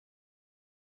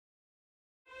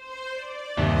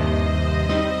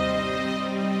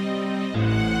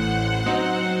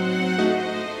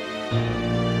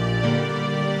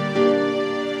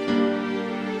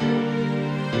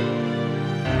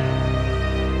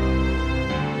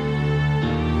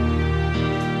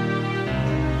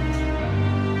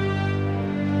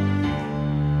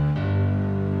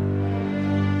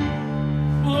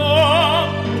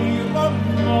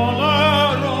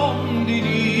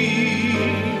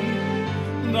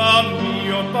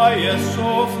ormai è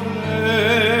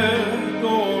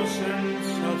freddo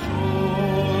senza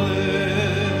sole,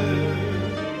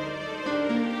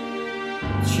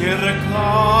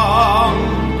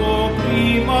 cercando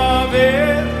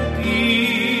primavera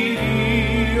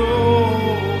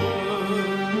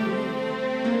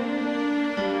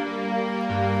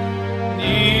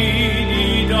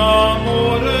nidi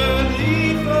d'amore di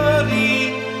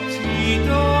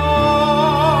felicità.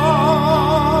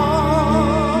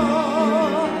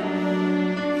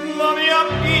 La mia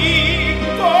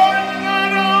piccola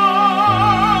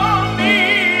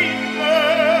mille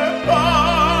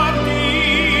parti,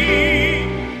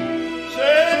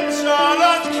 senza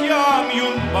lasciarmi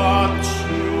un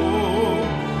bacio,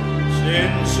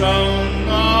 senza un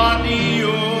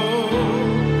addio.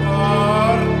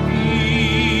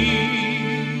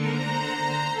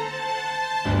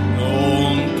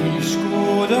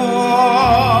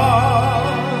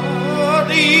 Scordar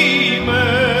di me,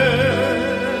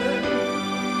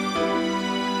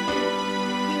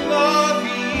 la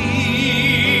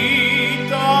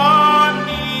vita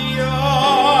mia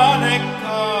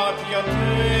leccati a te,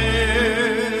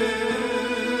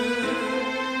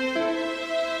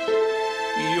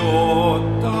 io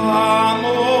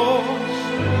t'amo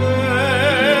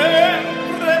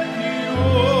sempre più.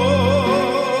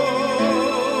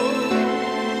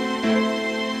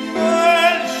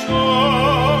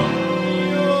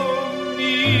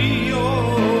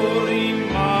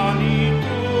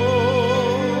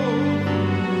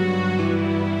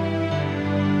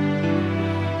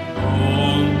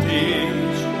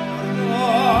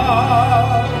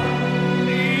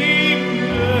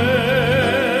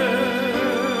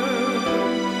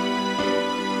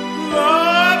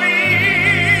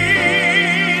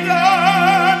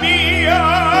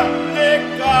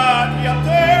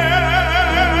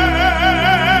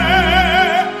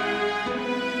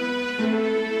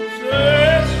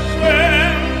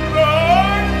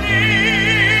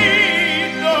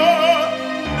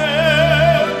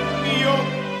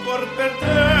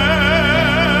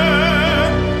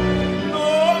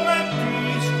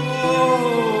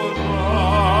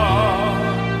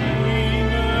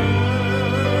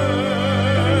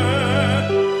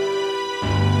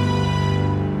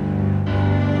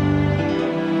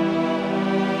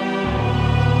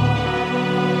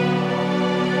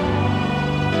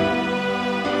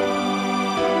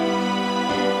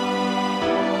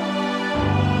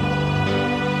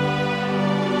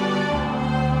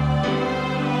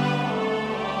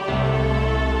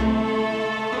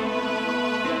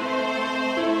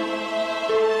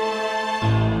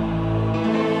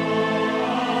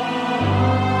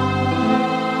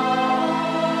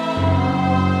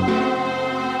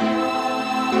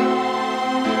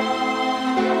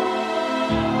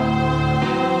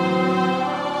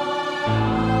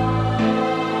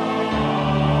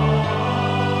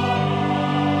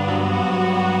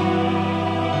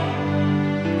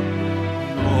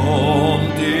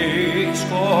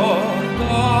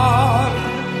 Scordar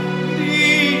di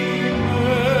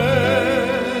me,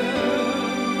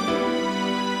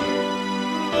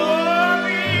 la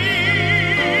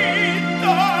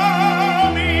vita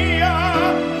mia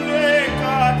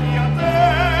legati a te.